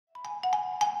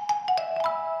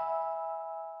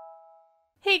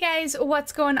Hey guys,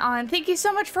 what's going on? Thank you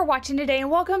so much for watching today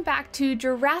and welcome back to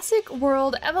Jurassic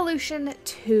World Evolution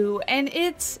 2. And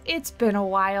it's been a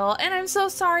while and I'm so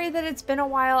sorry that it's been a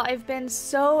while. I've been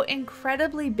so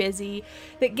incredibly busy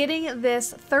that getting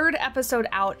this third episode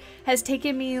out has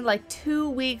taken me like 2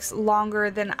 weeks longer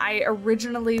than I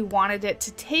originally wanted it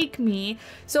to take me.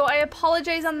 So I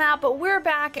apologize on that, but we're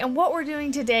back and what we're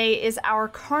doing today is our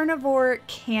Carnivore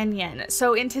Canyon.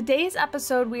 So in today's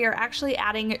episode, we are actually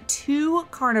adding two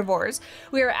carnivores.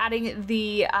 We are adding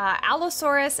the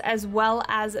Allosaurus as well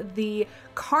as the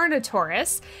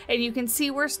Carnotaurus, and you can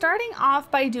see we're starting off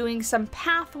by doing some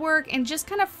path work and just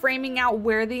kind of framing out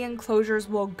where the enclosures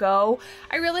will go.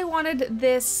 I really wanted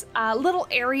this little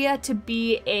area to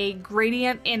be a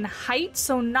gradient in height,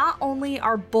 so not only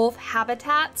are both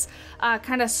habitats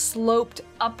kind of sloped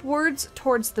upwards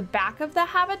towards the back of the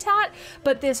habitat,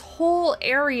 but this whole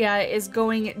area is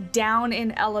going down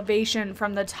in elevation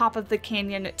from the top of the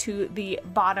canyon to the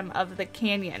bottom of the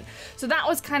canyon. So that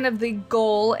was kind of the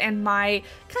goal and my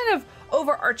kind of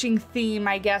overarching theme,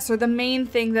 I guess, or the main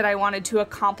thing that I wanted to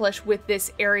accomplish with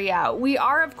this area. We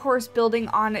are, of course, building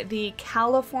on the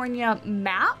California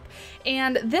map,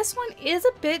 and this one is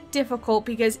a bit difficult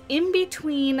because in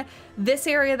between this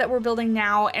area that we're building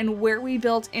now and where we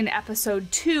built in episode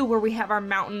 2, where we have our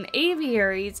mountain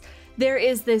aviaries, there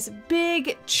is this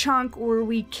big chunk where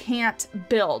we can't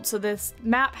build. So this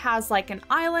map has like an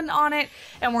island on it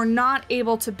and we're not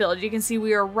able to build. You can see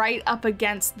we are right up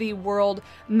against the world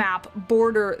map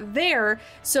border there.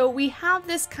 So we have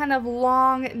this kind of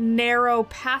long, narrow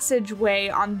passageway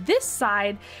on this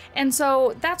side. And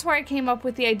so that's where I came up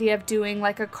with the idea of doing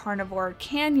like a carnivore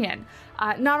canyon.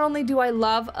 Not only do I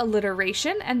love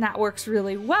alliteration, and that works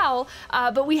really well,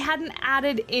 but we hadn't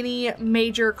added any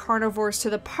major carnivores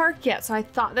to the park yet, so I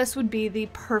thought this would be the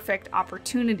perfect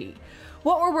opportunity.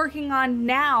 What we're working on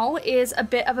now is a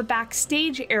bit of a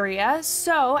backstage area.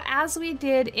 So as we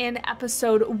did in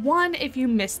episode 1, if you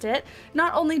missed it,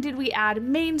 not only did we add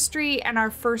Main Street and our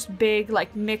first big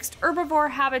like mixed herbivore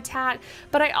habitat,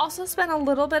 but I also spent a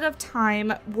little bit of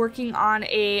time working on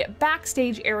a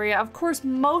backstage area, of course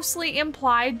mostly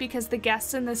implied because the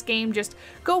guests in this game just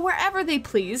go wherever they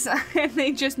please and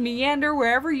they just meander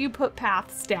wherever you put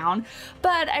paths down.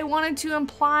 But I wanted to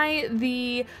imply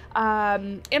the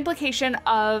implication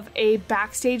of a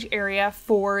backstage area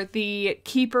for the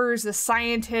keepers, the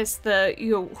scientists, the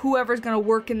whoever's going to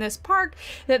work in this park,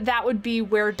 that would be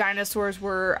where dinosaurs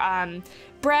were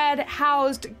bred,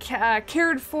 housed,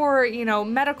 cared for,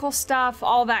 medical stuff,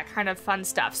 all that kind of fun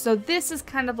stuff. So this is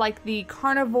kind of like the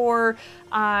carnivore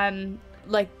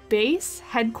like base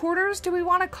headquarters, do we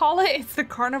want to call it? It's the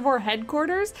carnivore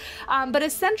headquarters, but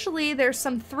essentially there's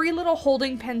 3 little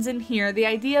holding pens in here. The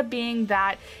idea being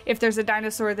that if there's a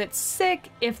dinosaur that's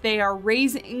sick, if they are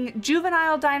raising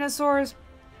juvenile dinosaurs,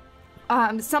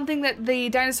 something that the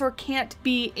dinosaur can't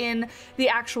be in the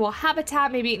actual habitat,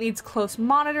 maybe it needs close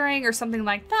monitoring or something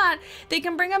like that, they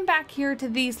can bring them back here to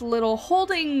these little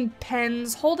holding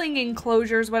pens, holding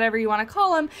enclosures, whatever you want to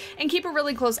call them, and keep a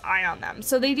really close eye on them.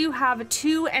 So they do have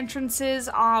 2 entrances,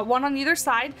 one on either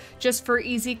side, just for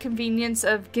easy convenience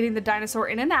of getting the dinosaur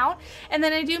in and out. And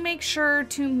then I do make sure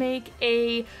to make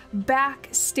a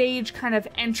backstage kind of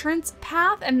entrance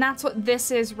path, and that's what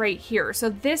this is right here. So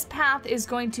this path is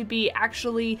going to be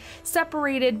actually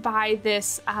separated by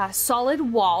this solid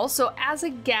wall. So as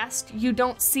a guest, you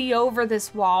don't see over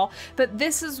this wall, but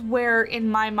this is where, in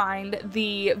my mind,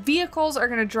 the vehicles are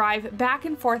going to drive back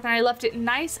and forth, and I left it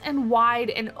nice and wide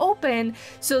and open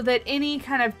so that any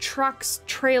kind of trucks,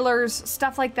 trailers,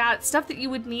 stuff like that, stuff that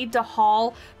you would need to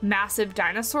haul massive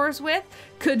dinosaurs with,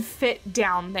 could fit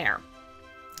down there.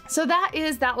 So that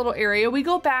is that little area. We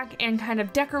go back and kind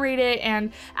of decorate it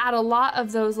and add a lot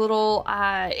of those little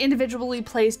individually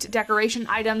placed decoration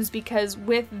items because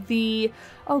with the,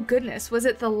 oh goodness, was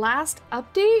it the last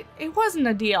update? It wasn't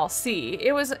a DLC.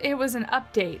 It was an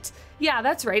update. Yeah,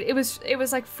 that's right. It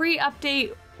was like free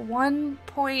update 1.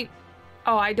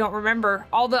 Oh, I don't remember.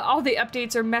 All the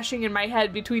updates are meshing in my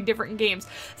head between different games.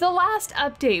 The last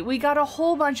update, we got a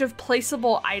whole bunch of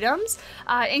placeable items,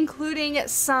 including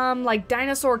some like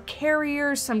dinosaur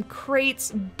carriers, some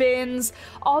crates, bins,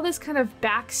 all this kind of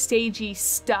backstagey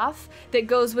stuff that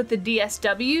goes with the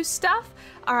DSW stuff.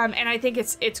 And I think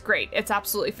it's great. It's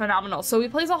absolutely phenomenal. So we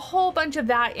place a whole bunch of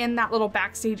that in that little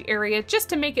backstage area just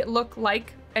to make it look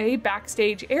like a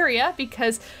backstage area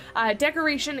because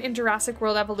decoration in Jurassic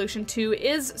World Evolution 2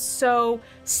 is so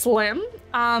slim,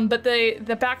 but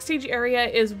the backstage area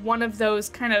is one of those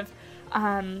kind of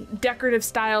decorative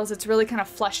styles that's really kind of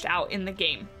fleshed out in the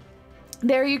game.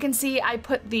 There you can see I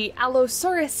put the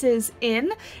Allosauruses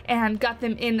in and got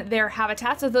them in their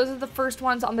habitat. So those are the first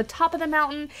ones on the top of the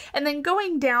mountain. And then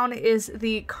going down is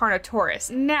the Carnotaurus.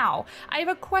 Now, I have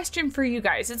a question for you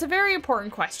guys. It's a very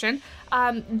important question.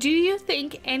 Do you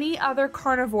think any other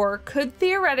carnivore could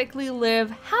theoretically live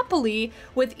happily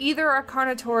with either a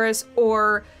Carnotaurus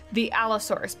or the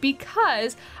Allosaurus?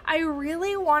 Because I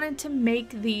really wanted to make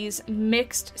these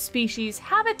mixed species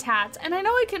habitats, and I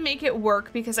know I can make it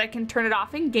work because I can turn it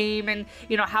off in game and,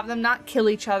 you know, have them not kill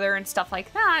each other and stuff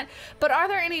like that. But are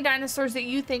there any dinosaurs that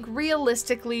you think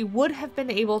realistically would have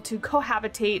been able to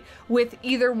cohabitate with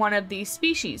either one of these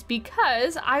species?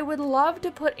 Because I would love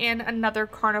to put in another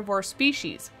carnivore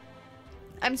species.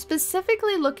 I'm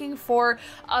specifically looking for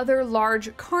other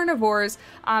large carnivores,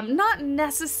 not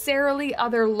necessarily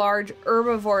other large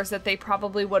herbivores that they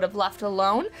probably would have left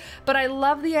alone, but I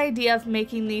love the idea of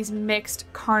making these mixed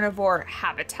carnivore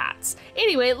habitats.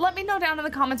 Anyway, let me know down in the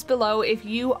comments below if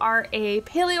you are a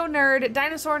paleo nerd,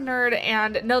 dinosaur nerd,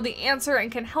 and know the answer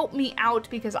and can help me out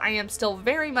because I am still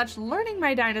very much learning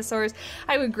my dinosaurs.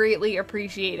 I would greatly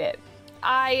appreciate it.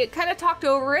 I kind of talked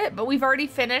over it, but we've already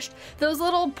finished. Those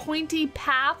little pointy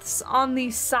paths on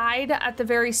the side at the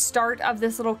very start of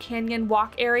this little canyon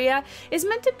walk area is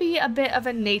meant to be a bit of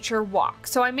a nature walk.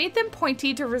 So I made them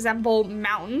pointy to resemble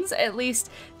mountains. At least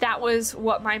that was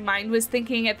what my mind was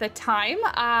thinking at the time.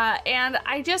 And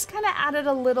I just kind of added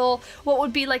a little, what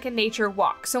would be like a nature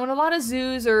walk. So in a lot of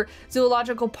zoos or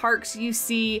zoological parks, you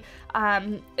see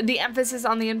the emphasis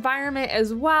on the environment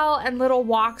as well, and little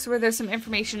walks where there's some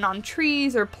information on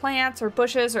trees or plants or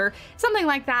bushes or something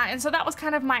like that. And so that was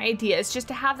kind of my idea, is just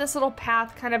to have this little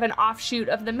path, kind of an offshoot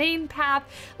of the main path,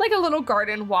 like a little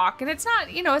garden walk. And it's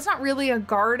not, you know, it's not really a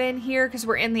garden here because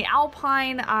we're in the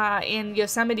Alpine, in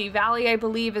Yosemite Valley, I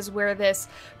believe is where this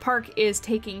park is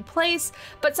taking place,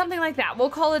 but something like that. We'll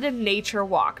call it a nature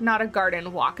walk, not a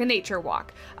garden walk, a nature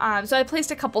walk. So I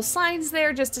placed a couple signs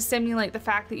there just to simulate the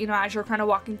fact that, you know, as you're kind of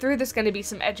walking through, there's going to be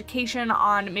some education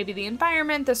on maybe the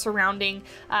environment, the surrounding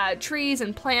trees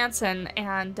and plants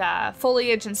and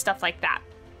foliage and stuff like that.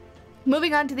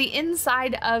 Moving on to the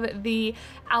inside of the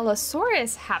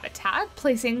Allosaurus habitat,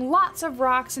 placing lots of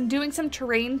rocks and doing some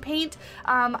terrain paint.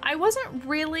 I wasn't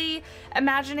really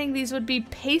imagining these would be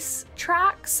pace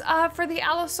tracks for the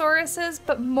Allosauruses,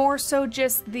 but more so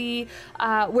just the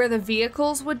where the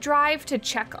vehicles would drive to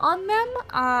check on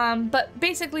them. But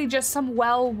basically just some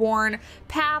well-worn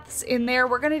paths in there.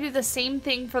 We're going to do the same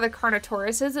thing for the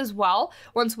Carnotauruses as well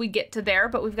once we get to there,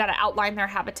 but we've got to outline their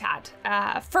habitat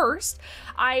first.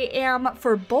 I am,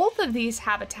 for both of these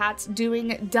habitats,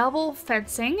 doing double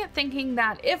fencing, thinking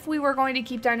that if we were going to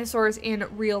keep dinosaurs in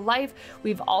real life,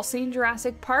 we've all seen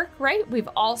Jurassic Park, right? We've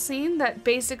all seen that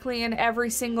basically in every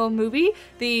single movie,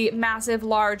 the massive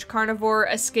large carnivore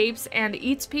escapes and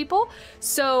eats people.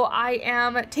 So I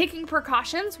am taking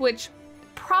precautions, which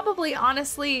probably,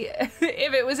 honestly,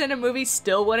 if it was in a movie,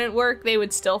 still wouldn't work. They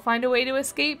would still find a way to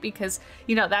escape because,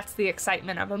 you know, that's the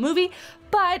excitement of a movie.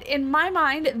 But in my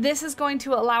mind, this is going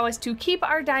to allow us to keep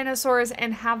our dinosaurs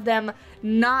and have them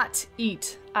not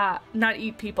eat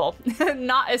people,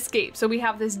 not escape. So we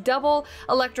have this double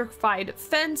electrified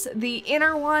fence. The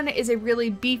inner one is a really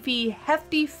beefy,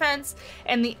 hefty fence,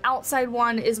 and the outside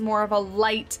one is more of a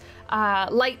light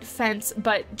fence,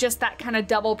 but just that kind of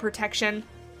double protection,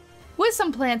 with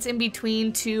some plants in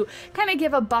between to kind of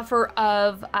give a buffer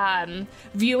of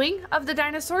viewing of the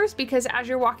dinosaurs, because as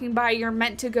you're walking by, you're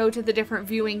meant to go to the different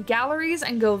viewing galleries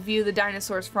and go view the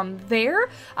dinosaurs from there,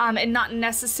 and not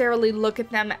necessarily look at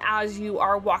them as you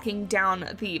are walking down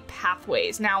the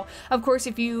pathways. Now, of course,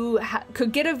 if you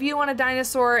could get a view on a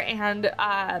dinosaur and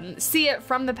see it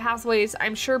from the pathways,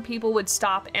 I'm sure people would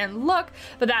stop and look,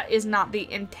 but that is not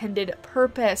the intended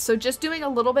purpose. So just doing a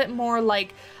little bit more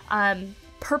like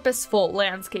purposeful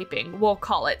landscaping, we'll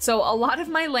call it. So a lot of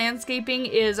my landscaping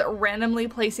is randomly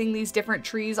placing these different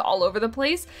trees all over the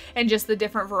place, and just the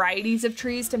different varieties of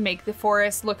trees to make the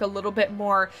forest look a little bit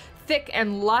more thick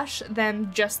and lush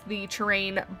than just the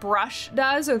terrain brush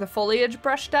does, or the foliage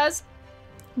brush does.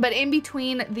 But in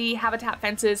between the habitat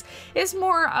fences is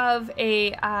more of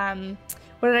a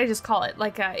what did I just call it?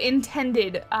 Like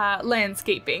intended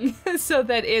landscaping, so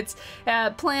that it's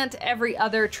plant every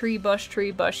other tree bush,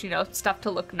 you know, stuff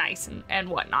to look nice and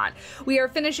whatnot. We are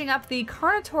finishing up the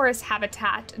Carnotaurus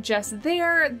habitat just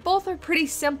there. Both are pretty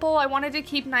simple. I wanted to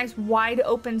keep nice wide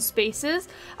open spaces.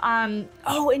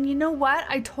 Oh, and you know what?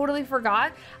 I totally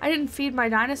forgot. I didn't feed my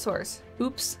dinosaurs.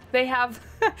 Oops. They have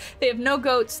they have no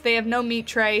goats. They have no meat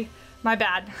tray. My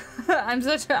bad. I'm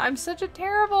such a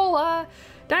terrible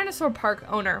dinosaur park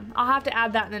owner. I'll have to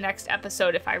add that in the next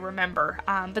episode if I remember.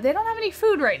 But they don't have any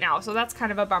food right now, so that's kind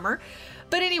of a bummer.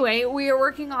 But anyway, we are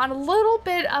working on a little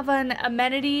bit of an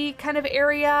amenity kind of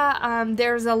area.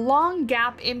 There's a long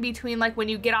gap in between, like when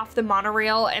you get off the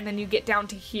monorail and then you get down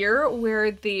to here,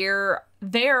 where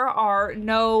there are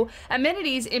no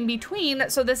amenities in between.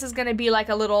 So this is going to be like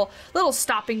a little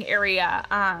stopping area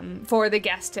for the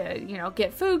guests to, you know,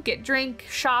 get food, get drink,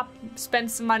 shop, spend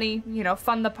some money, you know,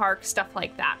 fund the park, stuff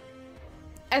like that.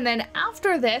 And then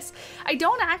after this, I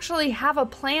don't actually have a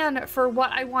plan for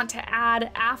what I want to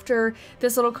add after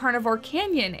this little Carnivore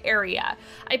Canyon area.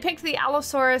 I picked the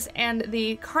Allosaurus and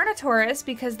the Carnotaurus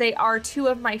because they are two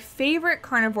of my favorite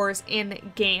carnivores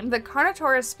in game. The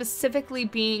Carnotaurus specifically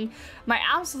being my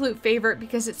absolute favorite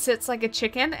because it sits like a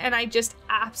chicken, and I just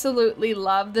absolutely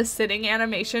love the sitting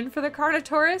animation for the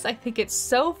Carnotaurus. I think it's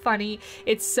so funny,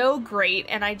 it's so great,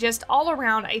 and I just all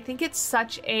around, I think it's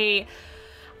such a,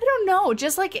 I don't know,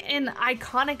 just like an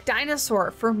iconic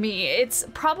dinosaur for me. It's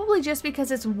probably just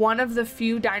because it's one of the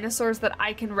few dinosaurs that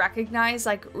I can recognize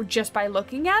like just by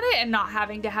looking at it and not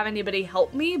having to have anybody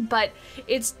help me, but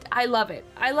I love it.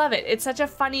 I love it. It's such a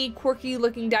funny, quirky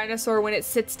looking dinosaur when it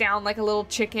sits down like a little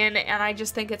chicken, and I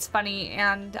just think it's funny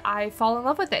and I fall in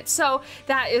love with it. So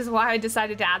that is why I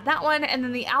decided to add that one. And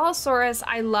then the Allosaurus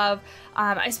I love.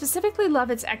 I specifically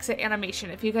love its exit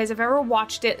animation. If you guys have ever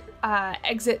watched it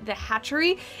exit the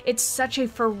hatchery, it's such a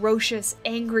ferocious,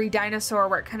 angry dinosaur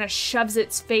where it kind of shoves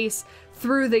its face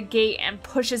through the gate and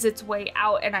pushes its way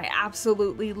out, and I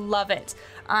absolutely love it.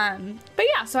 But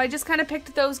yeah, so I just kind of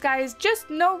picked those guys, just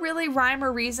no really rhyme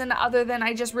or reason other than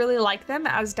I just really like them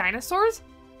as dinosaurs.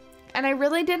 And I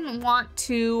really didn't want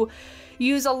to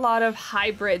use a lot of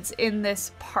hybrids in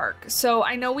this park. So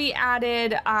I know we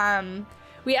added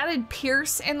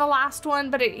Pierce in the last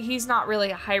one, but he's not really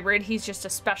a hybrid. He's just a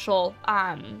special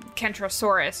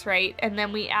Kentrosaurus, right? And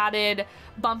then we added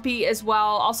Bumpy as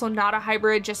well, also not a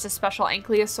hybrid, just a special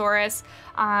Ankylosaurus.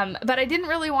 But I didn't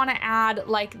really want to add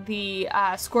like the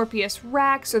Scorpius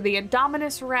Rex or the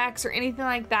Indominus Rex or anything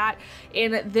like that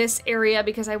in this area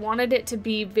because I wanted it to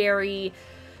be very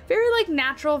like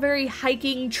natural, very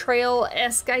hiking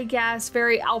trail-esque, I guess,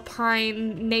 very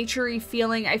alpine, nature-y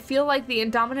feeling. I feel like the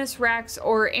Indominus Rex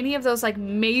or any of those like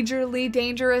majorly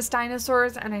dangerous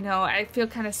dinosaurs, and I know I feel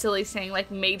kind of silly saying like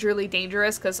majorly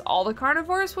dangerous because all the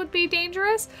carnivores would be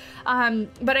dangerous,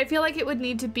 but I feel like it would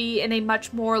need to be in a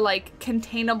much more like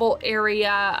containable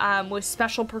area with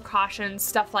special precautions,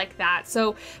 stuff like that.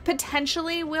 So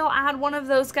potentially we'll add one of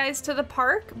those guys to the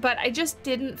park, but I just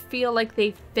didn't feel like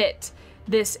they fit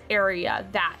this area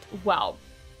that well.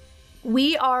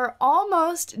 We are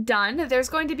almost done. There's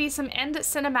going to be some end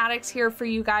cinematics here for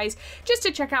you guys just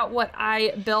to check out what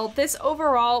I built. This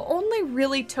overall only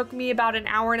really took me about an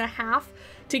hour and a half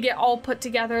to get all put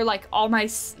together, like all my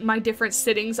different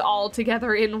sittings all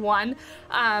together in one.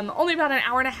 Only about an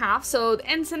hour and a half, so the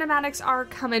end cinematics are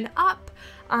coming up.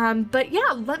 But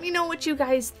yeah, let me know what you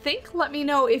guys think. Let me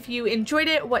know if you enjoyed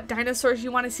it, what dinosaurs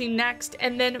you want to see next,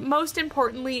 and then most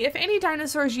importantly, if any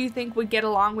dinosaurs you think would get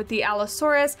along with the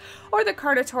Allosaurus or the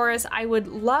Carnotaurus, I would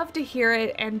love to hear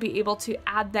it and be able to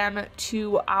add them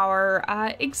to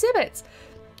our exhibits.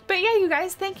 But yeah, you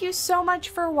guys, thank you so much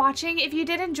for watching. If you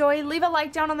did enjoy, leave a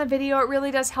like down on the video. It really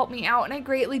does help me out, and I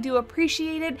greatly do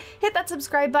appreciate it. Hit that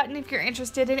subscribe button if you're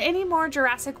interested in any more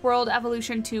Jurassic World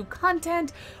Evolution 2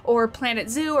 content, or Planet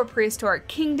Zoo, or Prehistoric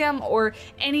Kingdom, or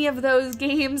any of those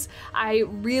games. I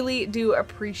really do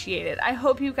appreciate it. I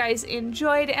hope you guys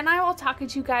enjoyed, and I will talk to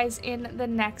you guys in the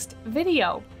next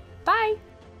video. Bye!